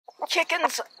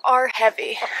Chickens are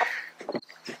heavy.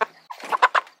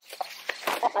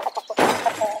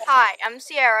 Hi, I'm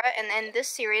Sierra, and in this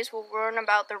series we'll learn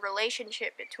about the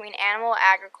relationship between animal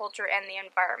agriculture and the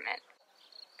environment.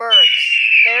 Birds.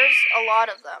 There's a lot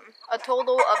of them, a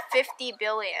total of 50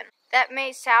 billion. That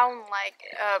may sound like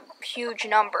a huge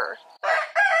number, but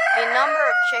the number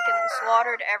of chickens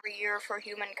slaughtered every year for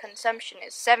human consumption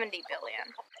is 70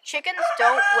 billion. Chickens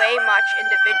don't weigh much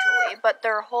individually, but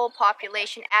their whole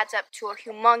population adds up to a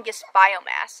humongous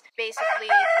biomass, basically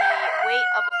the weight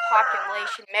of a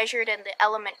population measured in the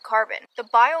element carbon. The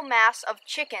biomass of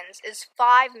chickens is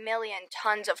 5 million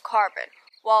tons of carbon,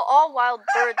 while all wild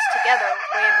birds together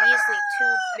weigh a measly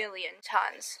 2 million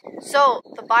tons. So,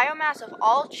 the biomass of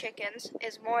all chickens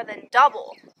is more than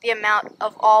double the amount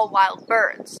of all wild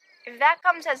birds. If that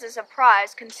comes as a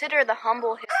surprise, consider the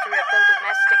humble history of the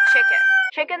domestic chicken.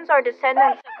 Chickens are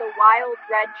descendants of the wild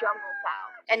red jungle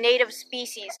fowl, a native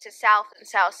species to South and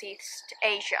Southeast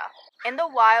Asia. In the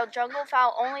wild, jungle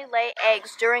fowl only lay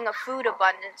eggs during a food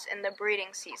abundance in the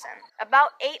breeding season.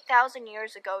 About 8,000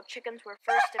 years ago, chickens were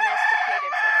first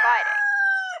domesticated for fighting.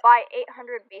 By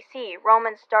 800 BC,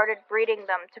 Romans started breeding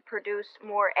them to produce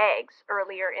more eggs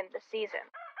earlier in the season.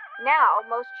 Now,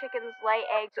 most chickens lay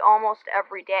eggs almost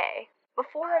every day.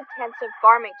 Before intensive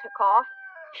farming took off,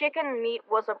 chicken meat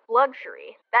was a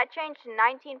luxury. That changed in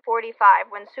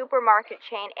 1945 when supermarket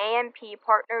chain A&P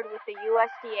partnered with the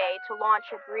USDA to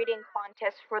launch a breeding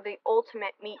contest for the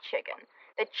ultimate meat chicken,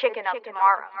 the chicken of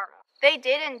tomorrow. They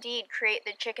did indeed create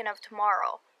the chicken of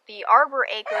tomorrow, the Arbor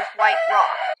Acres White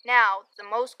Rock, now the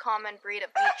most common breed of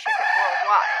meat chicken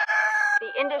worldwide.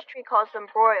 The industry calls them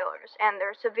broilers, and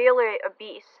they're severely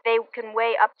obese. They can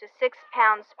weigh up to 6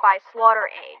 pounds by slaughter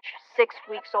age, 6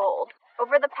 weeks old.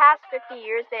 Over the past 50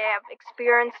 years, they have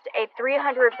experienced a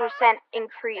 300%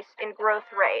 increase in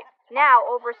growth rate. Now,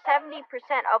 over 70%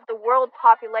 of the world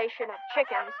population of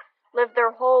chickens live their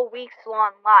whole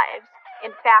weeks-long lives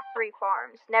in factory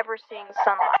farms, never seeing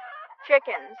sunlight.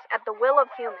 Chickens, at the will of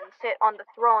humans, sit on the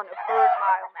throne of bird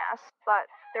biomass, but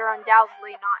they're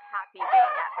undoubtedly not happy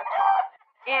being at the top.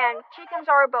 And chickens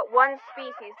are but one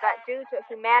species that, due to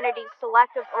humanity's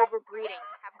selective overbreeding,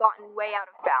 have gotten way out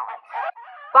of balance.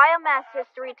 Biomass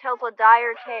history tells a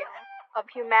dire tale of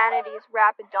humanity's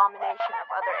rapid domination of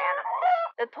other animals.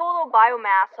 The total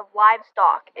biomass of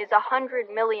livestock is 100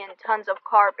 million tons of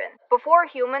carbon. Before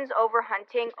humans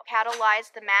overhunting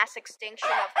catalyzed the mass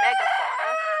extinction of megafauna,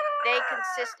 they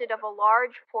consisted of a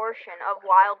large portion of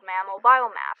wild mammal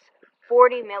biomass,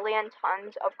 40 million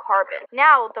tons of carbon.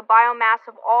 Now, the biomass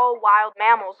of all wild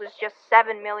mammals is just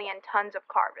 7 million tons of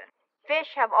carbon.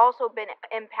 Fish have also been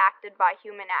impacted by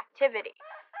human activity.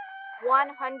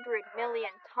 100 million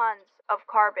tons of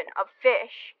carbon of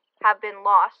fish have been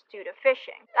lost due to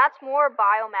fishing. That's more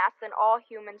biomass than all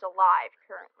humans alive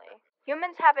currently.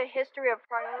 Humans have a history of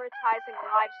prioritizing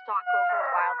livestock over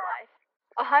wildlife.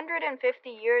 150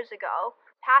 years ago,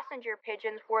 passenger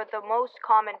pigeons were the most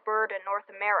common bird in North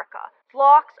America.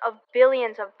 Flocks of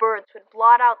billions of birds would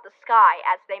blot out the sky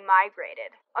as they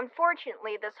migrated.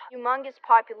 Unfortunately, this humongous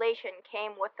population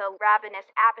came with a ravenous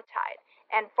appetite,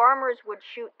 and farmers would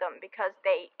shoot them because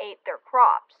they ate their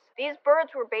crops. These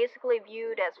birds were basically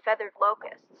viewed as feathered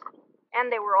locusts,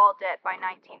 and they were all dead by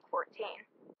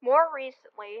 1914. More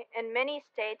recently, in many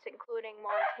states including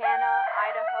Montana,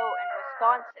 Idaho, and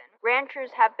Wisconsin, ranchers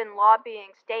have been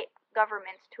lobbying state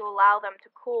governments to allow them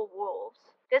to cull wolves.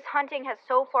 This hunting has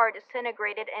so far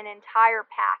disintegrated an entire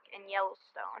pack in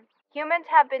Yellowstone.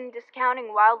 Humans have been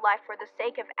discounting wildlife for the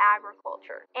sake of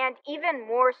agriculture, and even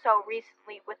more so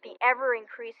recently with the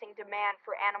ever-increasing demand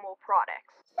for animal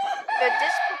products. The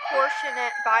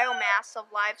disproportionate biomass of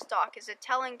livestock is a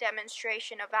telling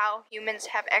demonstration of how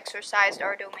humans have exercised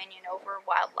our dominion over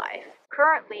wildlife.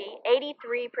 Currently,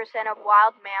 83% of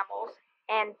wild mammals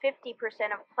and 50%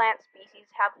 of plant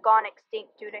species have gone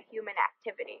extinct due to human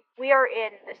activity. We are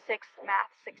in the 6th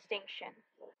mass extinction.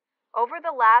 Over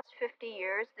the last 50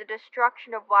 years, the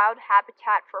destruction of wild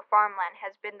habitat for farmland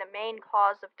has been the main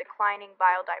cause of declining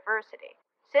biodiversity.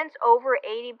 Since over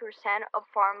 80% of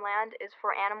farmland is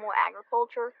for animal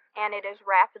agriculture, and it is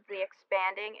rapidly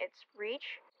expanding its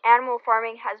reach, animal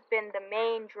farming has been the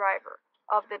main driver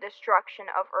of the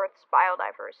destruction of Earth's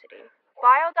biodiversity.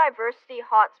 Biodiversity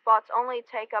hotspots only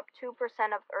take up 2%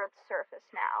 of Earth's surface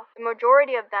now. The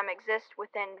majority of them exist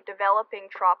within developing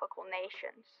tropical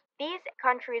nations. These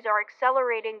countries are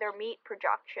accelerating their meat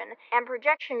production, and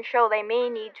projections show they may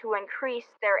need to increase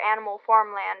their animal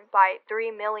farmland by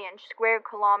 3 million square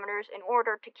kilometers in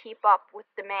order to keep up with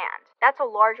demand. That's a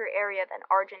larger area than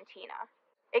Argentina.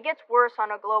 It gets worse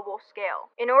on a global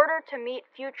scale. In order to meet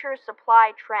future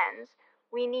supply trends,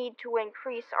 we need to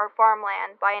increase our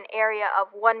farmland by an area of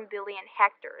 1 billion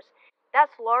hectares.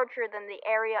 That's larger than the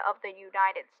area of the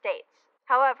United States.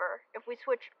 However, if we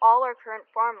switch all our current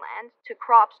farmland to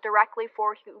crops directly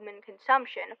for human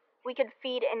consumption, we could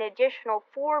feed an additional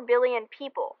 4 billion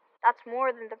people. That's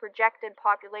more than the projected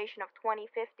population of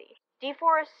 2050.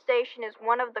 Deforestation is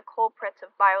one of the culprits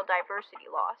of biodiversity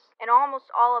loss, and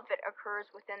almost all of it occurs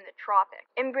within the tropics.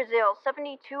 In Brazil,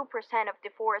 72% of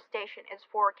deforestation is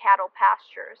for cattle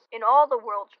pastures. In all the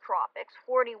world's tropics,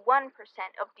 41%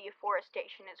 of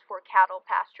deforestation is for cattle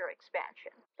pasture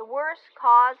expansion. The worst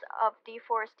cause of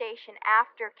deforestation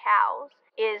after cows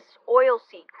is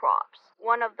oilseed crops,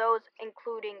 one of those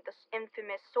including the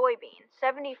infamous soybean,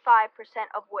 75%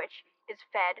 of which is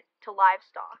fed to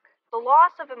livestock. The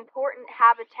loss of important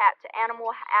habitat to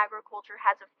animal agriculture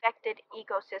has affected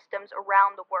ecosystems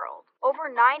around the world.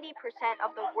 Over 90%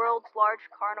 of the world's large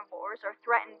carnivores are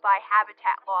threatened by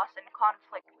habitat loss and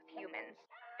conflict with humans.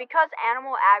 Because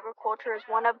animal agriculture is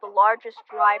one of the largest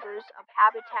drivers of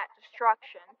habitat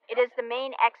destruction, it is the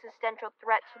main existential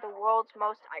threat to the world's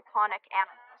most iconic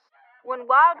animals.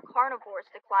 When wild carnivores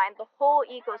decline, the whole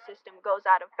ecosystem goes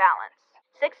out of balance.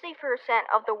 60%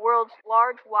 of the world's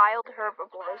large wild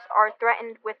herbivores are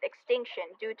threatened with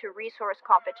extinction due to resource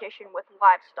competition with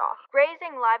livestock.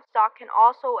 Grazing livestock can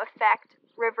also affect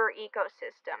river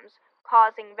ecosystems,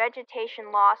 causing vegetation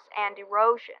loss and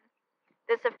erosion.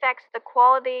 This affects the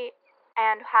quality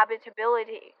and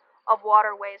habitability of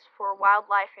waterways for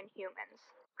wildlife and humans.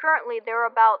 Currently, there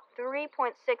are about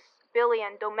 3.6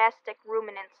 billion domestic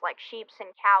ruminants like sheep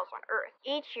and cows on Earth.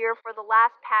 Each year for the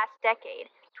past decade,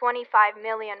 25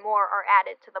 million more are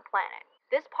added to the planet.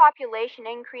 This population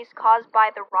increase caused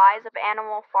by the rise of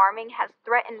animal farming has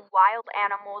threatened wild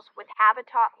animals with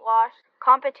habitat loss,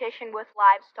 competition with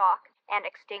livestock, and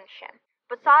extinction.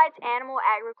 Besides, animal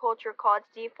agriculture causes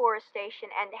deforestation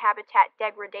and habitat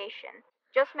degradation.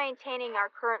 Just maintaining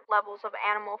our current levels of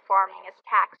animal farming is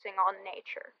taxing on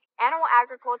nature. Animal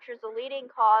agriculture is the leading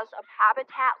cause of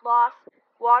habitat loss,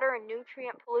 water and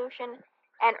nutrient pollution,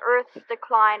 and Earth's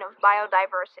decline of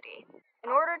biodiversity. In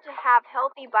order to have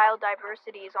healthy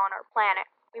biodiversities on our planet,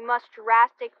 we must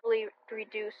drastically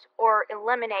reduce or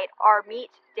eliminate our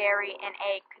meat, dairy, and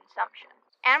egg consumption.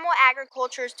 Animal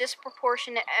agriculture's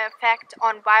disproportionate effect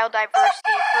on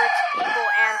biodiversity hurts people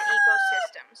and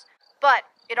ecosystems, but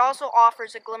it also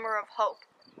offers a glimmer of hope.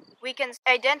 We can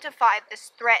identify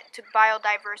this threat to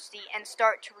biodiversity and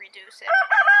start to reduce it.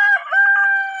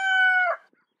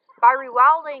 By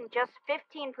rewilding just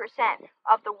 15%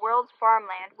 of the world's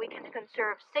farmland, we can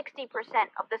conserve 60%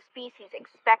 of the species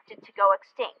expected to go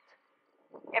extinct.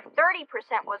 If 30%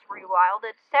 was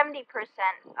rewilded, 70%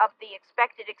 of the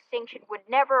expected extinction would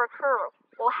never occur,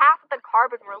 while half of the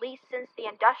carbon released since the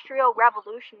Industrial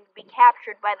Revolution would be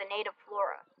captured by the native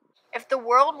flora. If the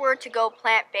world were to go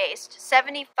plant-based,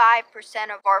 75%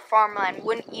 of our farmland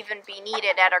wouldn't even be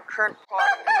needed at our current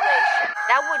population.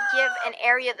 That would give an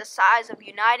area the size of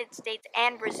United States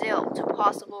and Brazil to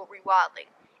possible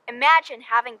rewilding. Imagine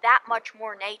having that much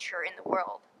more nature in the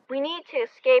world. We need to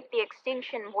escape the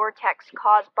extinction vortex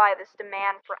caused by this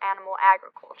demand for animal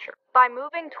agriculture. By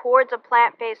moving towards a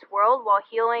plant-based world while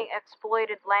healing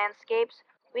exploited landscapes,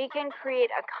 we can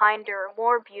create a kinder,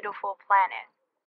 more beautiful planet.